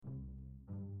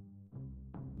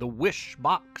The Wish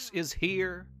Box is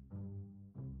here.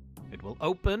 It will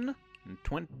open in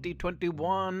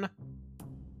 2021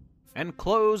 and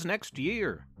close next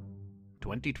year,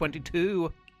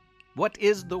 2022. What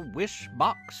is the Wish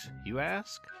Box, you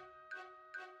ask?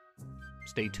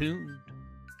 Stay tuned.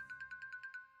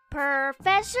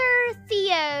 Professor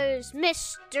Theo's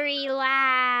Mystery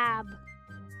Lab.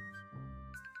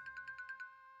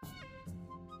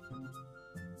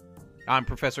 I'm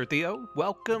Professor Theo.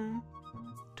 Welcome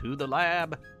to the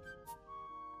lab.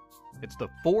 It's the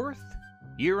 4th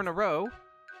year in a row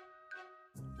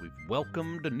we've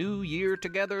welcomed a new year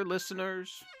together,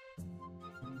 listeners.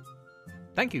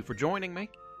 Thank you for joining me.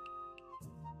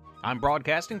 I'm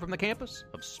broadcasting from the campus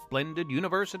of Splendid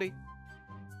University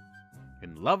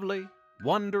in lovely,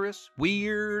 wondrous,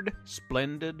 weird,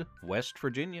 splendid West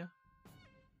Virginia.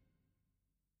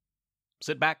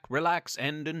 Sit back, relax,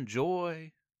 and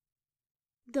enjoy.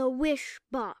 The Wish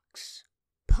Box,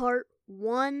 Part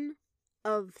 1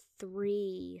 of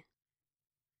 3.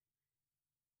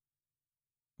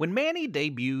 When Manny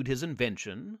debuted his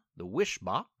invention, the Wish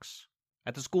Box,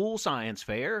 at the school science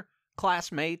fair,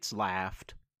 classmates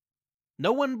laughed.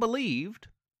 No one believed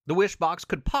the Wish Box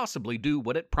could possibly do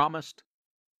what it promised.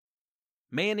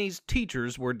 Manny's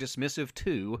teachers were dismissive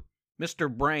too. Mr.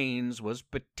 Brains was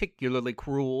particularly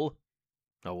cruel.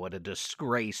 "Oh, what a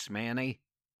disgrace, Manny,"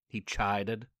 he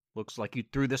chided. "Looks like you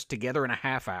threw this together in a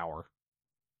half hour."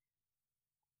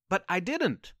 "But I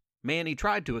didn't," Manny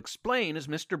tried to explain as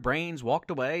Mr. Brains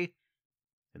walked away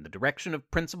in the direction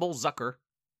of Principal Zucker.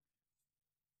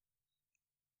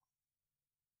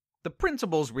 The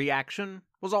principal's reaction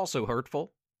was also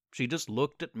hurtful. She just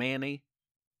looked at Manny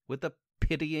with a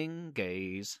pitying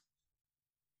gaze.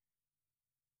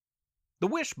 The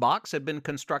Wish Box had been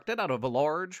constructed out of a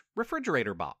large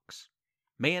refrigerator box.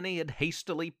 Manny had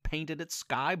hastily painted it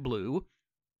sky blue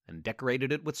and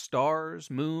decorated it with stars,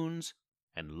 moons,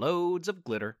 and loads of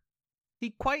glitter.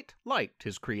 He quite liked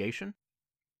his creation.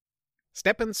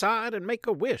 "Step inside and make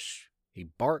a wish," he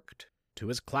barked to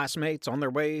his classmates on their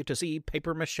way to see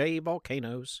papier-mâché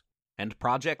volcanoes and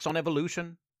projects on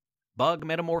evolution, bug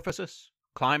metamorphosis,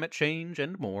 climate change,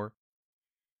 and more.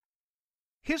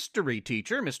 History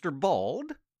teacher Mr.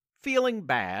 Bald, feeling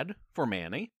bad for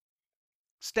Manny,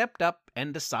 stepped up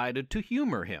and decided to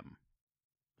humor him.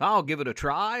 "I'll give it a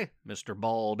try." Mr.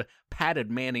 Bald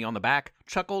patted Manny on the back,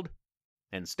 chuckled,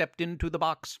 and stepped into the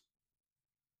box.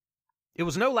 It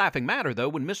was no laughing matter, though,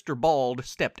 when Mr. Bald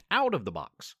stepped out of the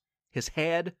box. His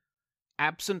head,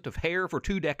 absent of hair for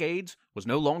 2 decades, was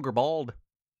no longer bald.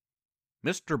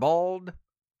 Mr. Bald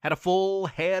had a full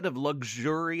head of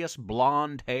luxurious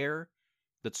blonde hair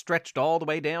that stretched all the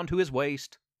way down to his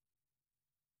waist.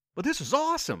 "But this is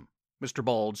awesome!" Mr.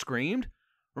 Bald screamed.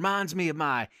 "Reminds me of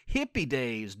my hippie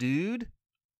days, dude."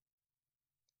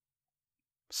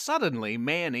 Suddenly,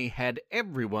 Manny had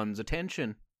everyone's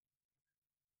attention.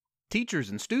 Teachers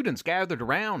and students gathered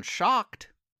around,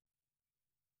 shocked.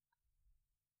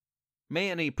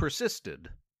 Manny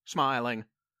persisted, smiling.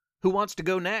 "Who wants to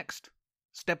go next?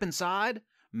 Step inside,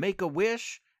 make a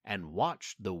wish, and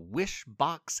watch the Wish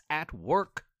Box at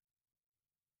work."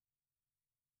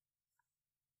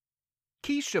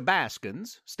 Keisha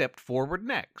Baskins stepped forward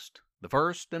next, the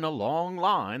first in a long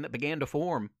line that began to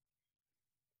form.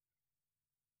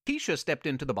 Keisha stepped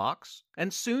into the box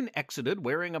and soon exited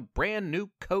wearing a brand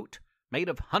new coat made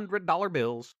of $100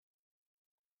 bills.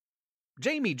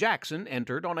 Jamie Jackson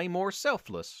entered on a more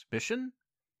selfless mission.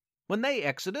 When they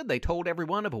exited, they told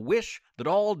everyone of a wish that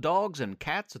all dogs and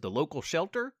cats at the local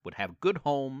shelter would have good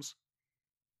homes.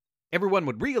 Everyone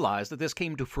would realize that this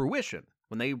came to fruition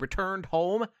when they returned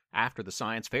home after the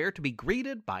science fair to be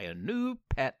greeted by a new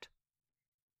pet.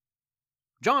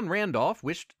 John Randolph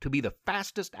wished to be the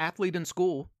fastest athlete in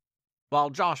school, while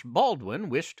Josh Baldwin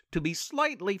wished to be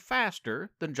slightly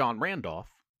faster than John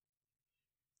Randolph.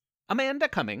 Amanda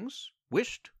Cummings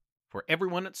wished for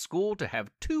everyone at school to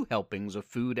have 2 helpings of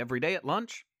food every day at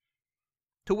lunch,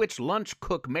 to which lunch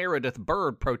cook Meredith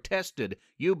Bird protested,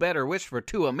 "You better wish for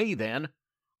 2 of me then,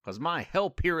 'cause my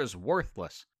help here is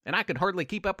worthless, and I can hardly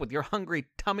keep up with your hungry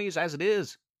tummies as it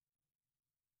is."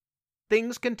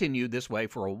 Things continued this way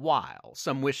for a while,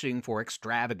 some wishing for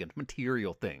extravagant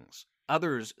material things,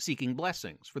 others seeking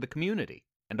blessings for the community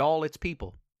and all its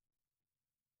people.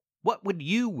 What would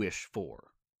you wish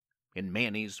for in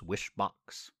Manny's Wish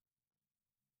Box?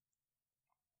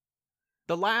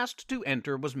 The last to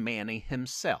enter was Manny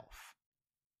himself.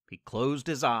 He closed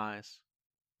his eyes,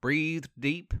 breathed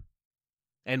deep,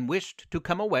 and wished to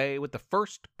come away with the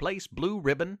first place blue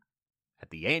ribbon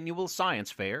at the annual science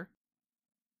fair.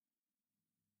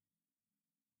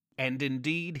 And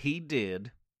indeed he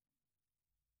did.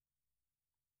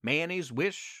 Manny's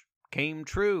wish came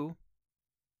true,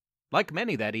 like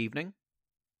many that evening.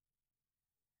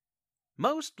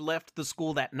 Most left the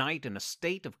school that night in a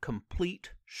state of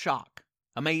complete shock,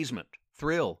 amazement,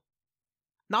 thrill.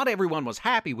 Not everyone was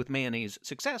happy with Manny's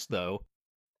success, though.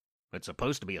 It's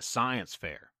supposed to be a science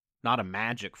fair, not a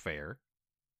magic fair,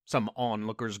 some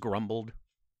onlookers grumbled.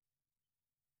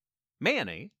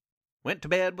 Manny went to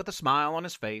bed with a smile on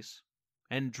his face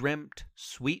and dreamt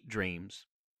sweet dreams.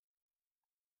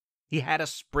 He had a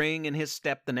spring in his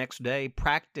step the next day,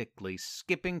 practically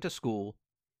skipping to school.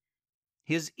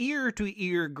 His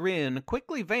ear-to-ear grin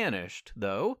quickly vanished,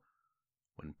 though,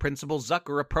 when Principal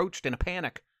Zucker approached in a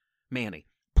panic. "Manny,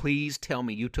 please tell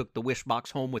me you took the wish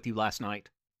box home with you last night."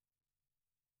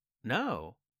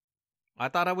 "No. I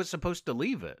thought I was supposed to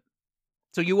leave it,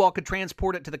 so you all could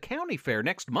transport it to the county fair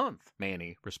next month,"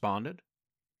 Manny responded.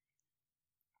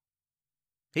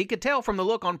 He could tell from the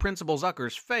look on Principal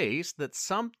Zucker's face that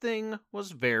something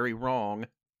was very wrong.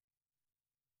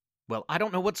 "Well, I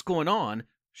don't know what's going on,"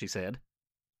 she said,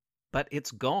 "but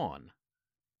it's gone."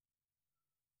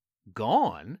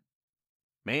 Gone?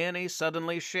 Manny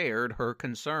suddenly shared her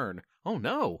concern. Oh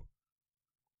no!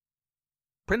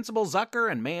 Principal Zucker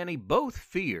and Manny both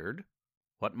feared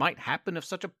what might happen if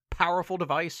such a powerful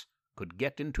device could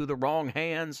get into the wrong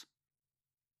hands.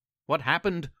 What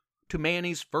happened to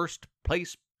Manny's first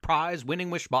place prize winning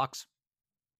wish box?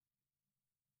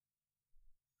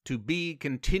 To be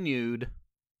continued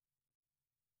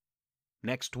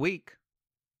next week.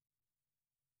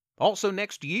 Also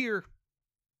next year.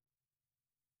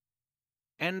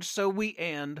 And so we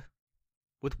end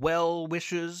with well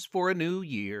wishes for a new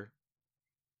year.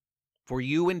 For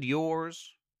you and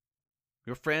yours,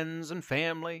 your friends and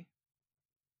family,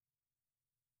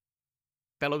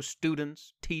 fellow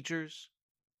students, teachers.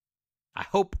 I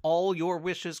hope all your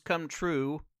wishes come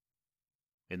true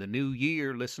in the new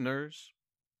year, listeners.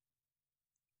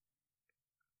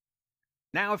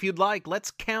 Now, if you'd like,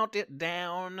 let's count it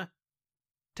down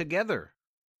together.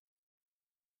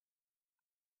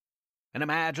 And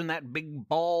imagine that big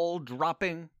ball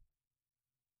dropping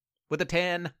with a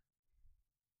 10,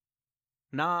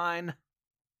 9,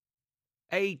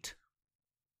 8,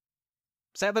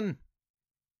 7,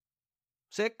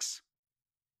 6,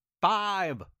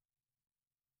 5,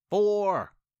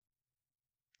 4,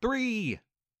 3,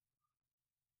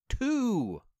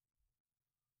 2,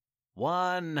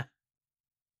 1.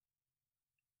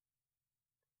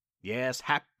 Yes,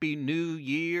 Happy New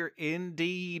Year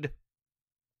indeed.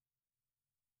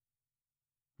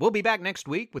 We'll be back next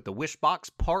week with the Wishbox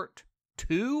Part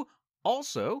 2.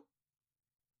 Also,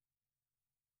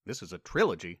 this is a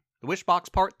trilogy. The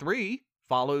Wishbox Part 3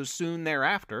 follows soon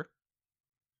thereafter.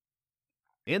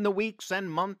 In the weeks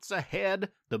and months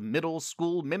ahead, the middle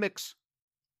school mimics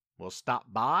will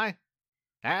stop by,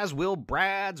 as will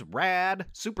Brad's Rad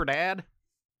Super Dad,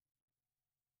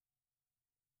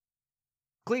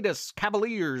 Cletus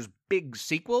Cavalier's big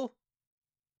sequel,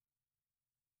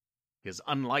 his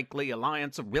unlikely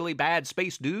alliance of really bad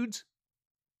space dudes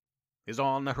is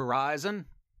on the horizon,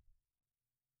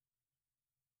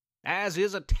 as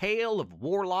is a tale of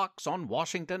warlocks on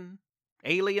Washington,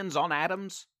 aliens on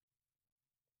Adams,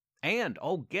 and,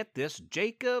 oh, get this,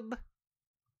 Jacob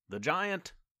the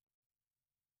Giant.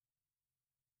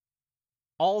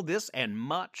 All this and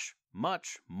much,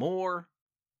 much more.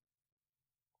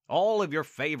 All of your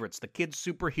favorites, the kids'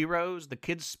 superheroes, the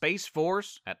kids' Space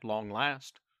Force, at long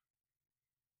last.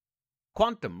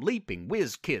 Quantum Leaping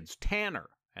Whiz Kids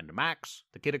Tanner and Max,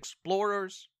 the Kid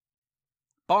Explorers.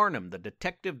 Barnum, the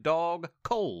detective dog.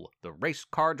 Cole, the race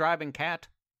car driving cat.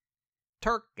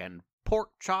 Turk and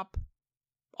Pork Chop.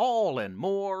 All and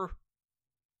more.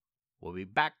 We'll be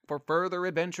back for further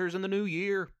adventures in the new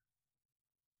year.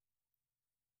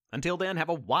 Until then, have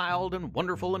a wild and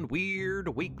wonderful and weird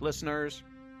week, listeners.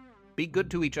 Be good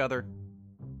to each other.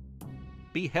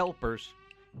 Be helpers.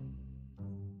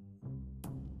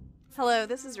 Hello,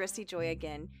 this is Risty Joy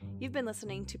again. You've been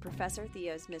listening to Professor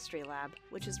Theo's Mystery Lab,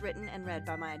 which is written and read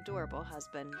by my adorable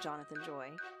husband, Jonathan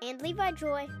Joy. And Levi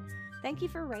Joy. Thank you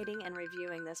for rating and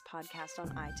reviewing this podcast on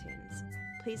iTunes.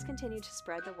 Please continue to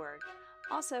spread the word.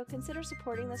 Also, consider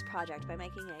supporting this project by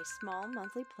making a small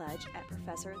monthly pledge at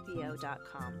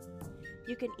ProfessorTheo.com.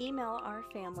 You can email our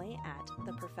family at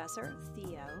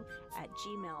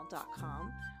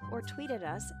theprofessortheo@gmail.com or tweet at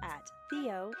us at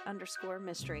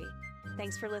Theo_mystery.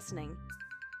 Thanks for listening.